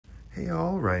Hey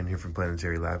all, Ryan here from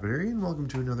Planetary Lapidary, and welcome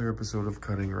to another episode of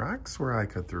Cutting Rocks, where I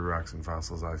cut through rocks and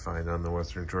fossils I find on the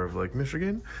western shore of Lake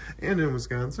Michigan and in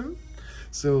Wisconsin.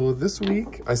 So this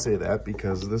week, I say that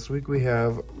because this week we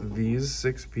have these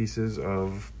 6 pieces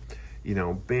of,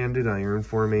 banded iron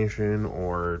formation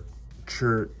or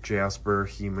chert, jasper,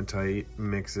 hematite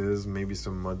mixes, maybe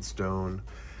some mudstone.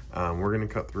 We're going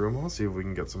to cut through them all, see if we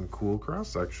can get some cool cross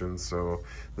sections. So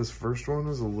this first one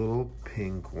is a little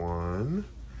pink one.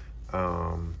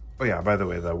 Oh yeah, by the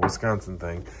way, the Wisconsin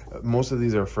thing, most of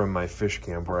these are from my fish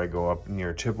camp where I go up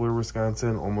near Tipler,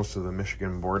 Wisconsin, almost to the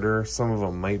Michigan border. Some of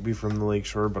them might be from the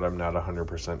lakeshore, but I'm not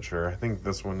 100% sure. I think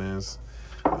this one is,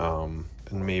 and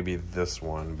maybe this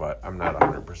one, but I'm not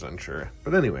 100% sure.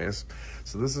 But anyways,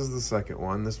 so this is the second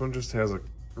one. This one just has a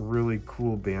really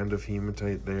cool band of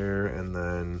hematite there, and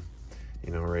then,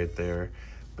 right there.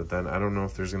 But then I don't know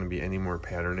if there's going to be any more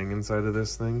patterning inside of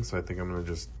this thing, so I think I'm going to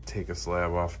just take a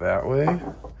slab off that way.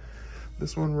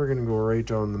 This one we're going to go right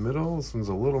down the middle. This one's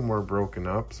a little more broken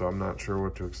up, so I'm not sure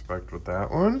what to expect with that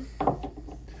one.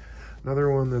 Another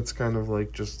one that's kind of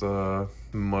like just a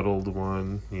muddled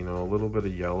one, a little bit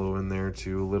of yellow in there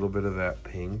too, a little bit of that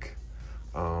pink.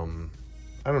 I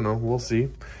don't know, we'll see.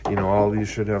 All these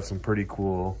should have some pretty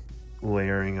cool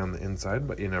layering on the inside,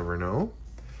 but you never know.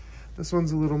 This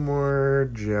one's a little more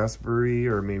jaspery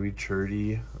or maybe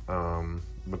cherty,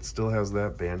 but still has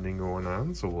that banding going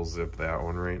on, so we'll zip that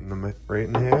one right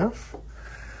in half.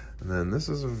 And then this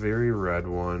is a very red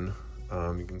one.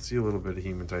 You can see a little bit of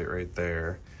hematite right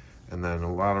there, and then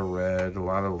a lot of red, a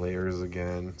lot of layers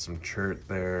again, some chert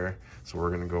there. So we're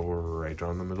gonna go right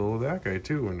down the middle of that guy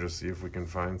too, and just see if we can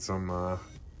find some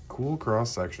cool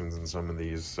cross sections in some of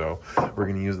these. So we're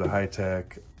gonna use the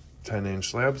Hi-Tech 10-inch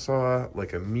slab saw,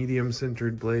 like a medium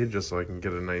sintered blade, just so I can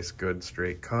get a nice good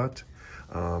straight cut.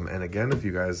 And again, if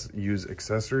you guys use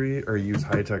use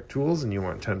Hi-Tech tools and you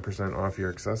want 10% off your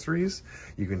accessories,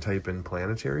 you can type in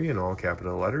Planetary in all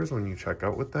capital letters when you check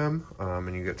out with them,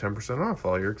 and you get 10% off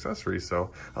all your accessories.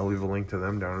 So I'll leave a link to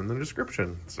them down in the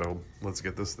description. So let's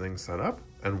get this thing set up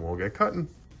and we'll get cutting.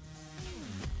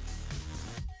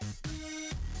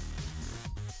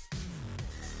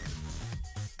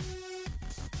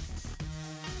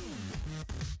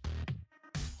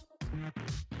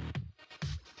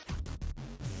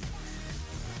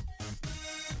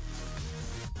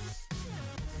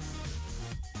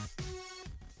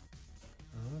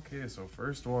 Okay, so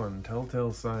first one,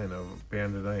 telltale sign of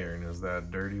banded iron is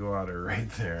that dirty water right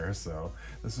there. So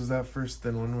this was that first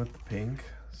thin one with the pink.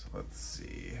 So let's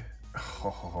see.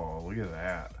 Oh, look at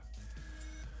that.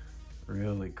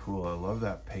 Really cool. I love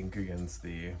that pink against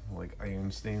the like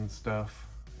iron stained stuff,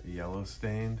 yellow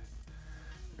stained.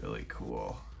 Really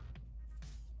cool.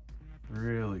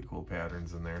 Really cool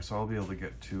patterns in there. So I'll be able to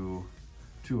get two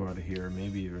out of here,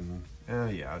 maybe even,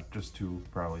 yeah, just 2,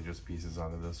 probably just pieces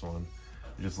out of this one.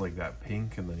 Just like that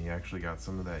pink, and then you actually got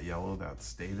some of that yellow that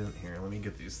stayed in here. Let me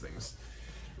get these things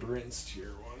rinsed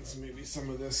here once. Maybe some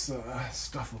of this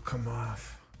stuff will come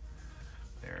off.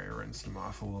 There, I rinsed them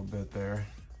off a little bit there.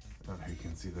 You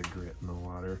can see the grit in the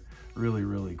water. Really,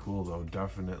 really cool though.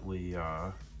 Definitely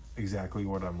exactly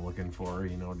what I'm looking for.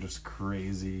 Just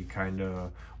crazy kind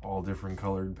of all different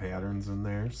colored patterns in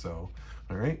there. So,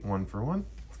 all right, 1 for 1.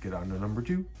 Let's get on to number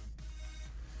 2.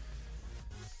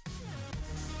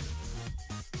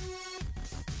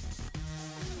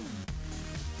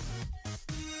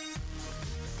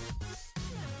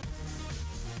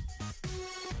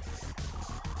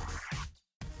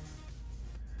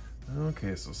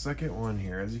 Okay, so second one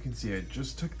here, as you can see, I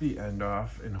just took the end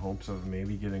off in hopes of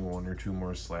maybe getting 1 or 2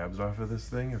 more slabs off of this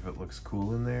thing if it looks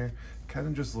cool in there. Kind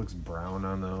of just looks brown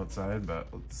on the outside, but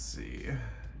let's see.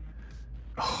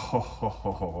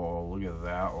 Oh, look at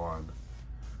that one.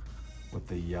 With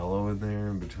the yellow in there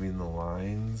in between the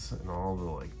lines and all the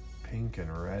like pink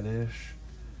and reddish.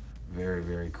 Very,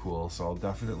 very cool. So I'll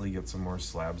definitely get some more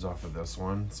slabs off of this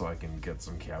one so I can get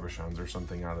some cabochons or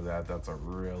something out of that. That's a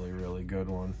really, really good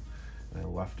one. And I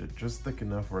left it just thick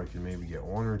enough where I can maybe get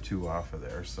 1 or 2 off of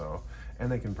there. So,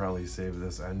 and I can probably save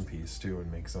this end piece too and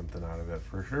make something out of it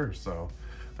for sure. So,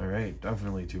 all right,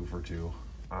 definitely 2 for 2.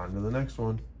 On to the next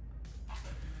one.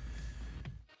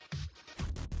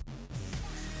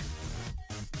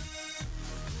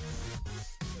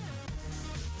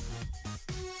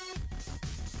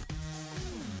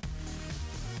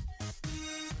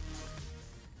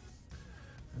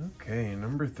 Okay,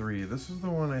 number 3. This is the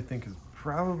one I think is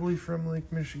probably from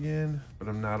Lake Michigan, but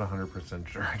I'm not 100%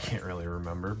 sure. I can't really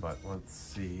remember, but let's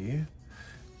see.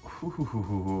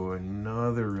 Ooh,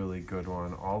 another really good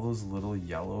one. All those little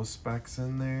yellow specks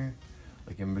in there,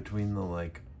 like in between the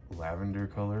like lavender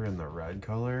color and the red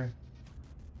color.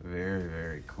 Very,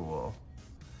 very cool.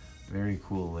 Very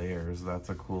cool layers. That's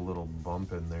a cool little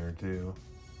bump in there too.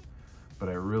 But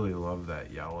I really love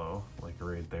that yellow, like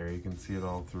right there. You can see it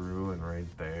all through, and right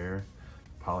there.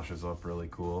 Polishes up really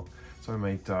cool. So I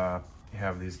might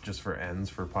have these just for ends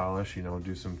for polish, you know,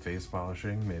 do some face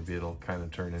polishing. Maybe it'll kind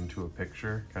of turn into a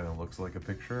picture. Kind of looks like a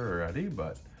picture already,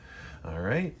 but all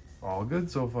right, all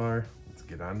good so far. Let's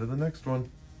get on to the next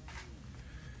one.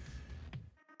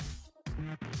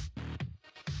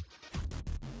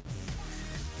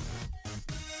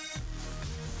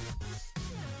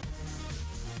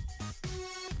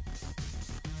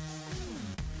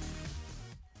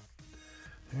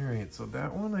 All right, so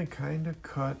that one I kind of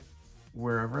cut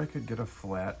wherever I could get a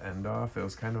flat end off. It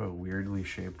was kind of a weirdly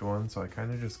shaped one, so I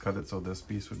kind of just cut it so this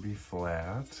piece would be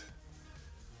flat.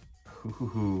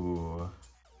 Ooh,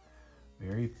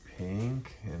 very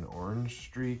pink and orange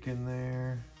streak in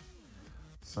there.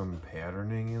 Some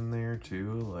patterning in there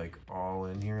too, like all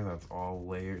in here. That's all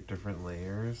different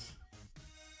layers.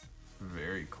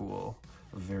 Very cool.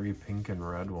 A very pink and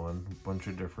red one, a bunch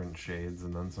of different shades,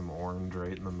 and then some orange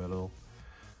right in the middle.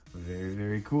 Very,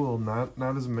 very cool. Not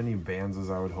as many bands as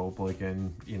I would hope, like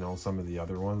in, you know, some of the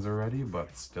other ones already,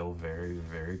 but still very,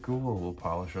 very cool. Will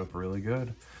polish up really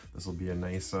good. This will be a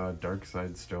nice dark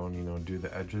side stone, you know, do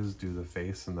the edges, do the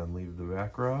face, and then leave the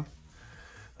back raw.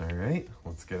 All right,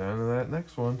 let's get on to that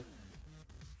next one.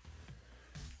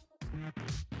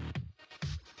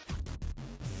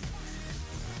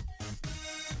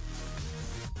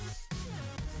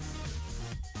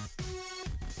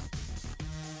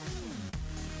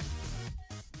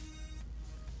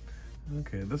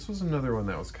 Okay, this was another one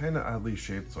that was kind of oddly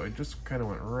shaped, so I just kind of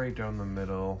went right down the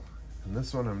middle. And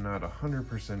this one I'm not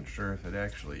 100% sure if it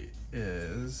actually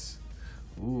is.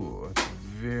 Ooh, it's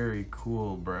very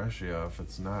cool brashia if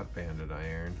it's not banded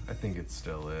iron. I think it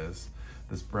still is.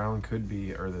 This brown could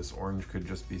be, or this orange could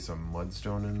just be some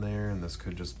mudstone in there, and this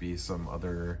could just be some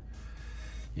other,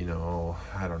 you know,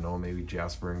 I don't know, maybe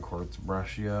jasper and quartz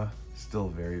brashia. Still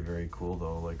very, very cool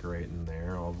though, like right in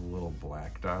there, all the little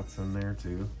black dots in there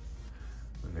too.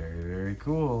 Very, very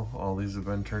cool. All these have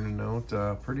been turning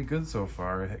out pretty good so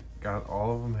far. Got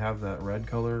all of them have that red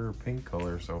color or pink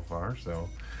color so far. So,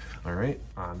 all right,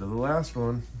 on to the last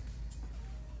one.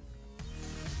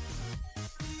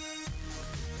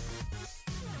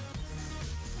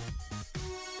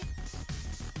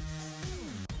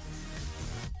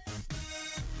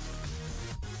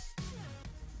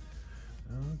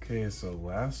 Okay, so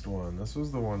last one. This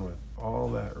was the one with all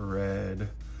that red,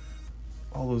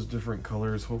 all those different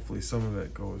colors. Hopefully some of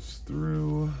it goes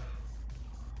through.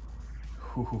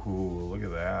 Ooh, look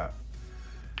at that.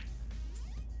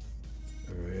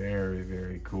 Very,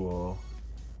 very cool.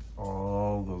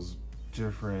 All those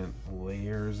different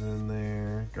layers in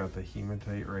there. Got the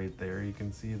hematite right there. You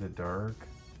can see the dark.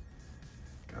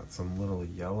 Got some little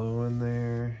yellow in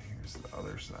there. Here's the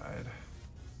other side.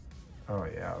 Oh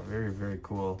yeah, very, very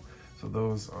cool. So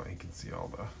those, oh, you can see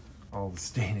all the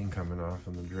staining coming off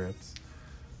in the drips.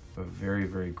 But very,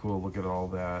 very cool. Look at all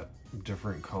that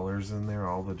different colors in there,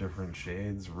 all the different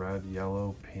shades, red,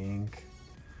 yellow, pink.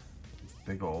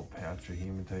 Big old patch of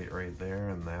hematite right there,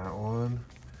 and that one.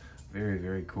 Very,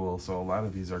 very cool. So a lot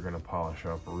of these are gonna polish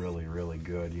up really, really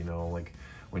good. You know, like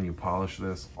when you polish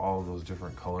this, all of those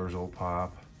different colors will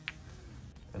pop.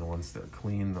 And once they're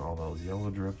clean, all those yellow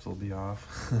drips will be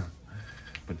off.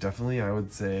 But definitely I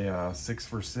would say 6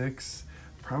 for 6.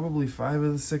 Probably 5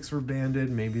 of the 6 were banded.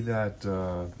 Maybe that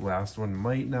last one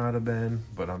might not have been,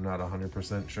 but I'm not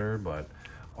 100% sure. But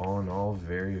all in all,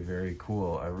 very, very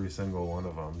cool. Every single one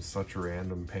of them. Such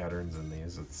random patterns in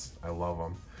these. I love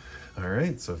them. All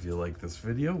right, so if you like this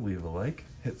video, leave a like.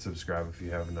 Hit subscribe if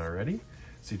you haven't already.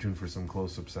 Stay tuned for some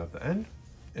close-ups at the end,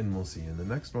 and we'll see you in the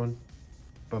next one.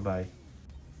 Bye-bye.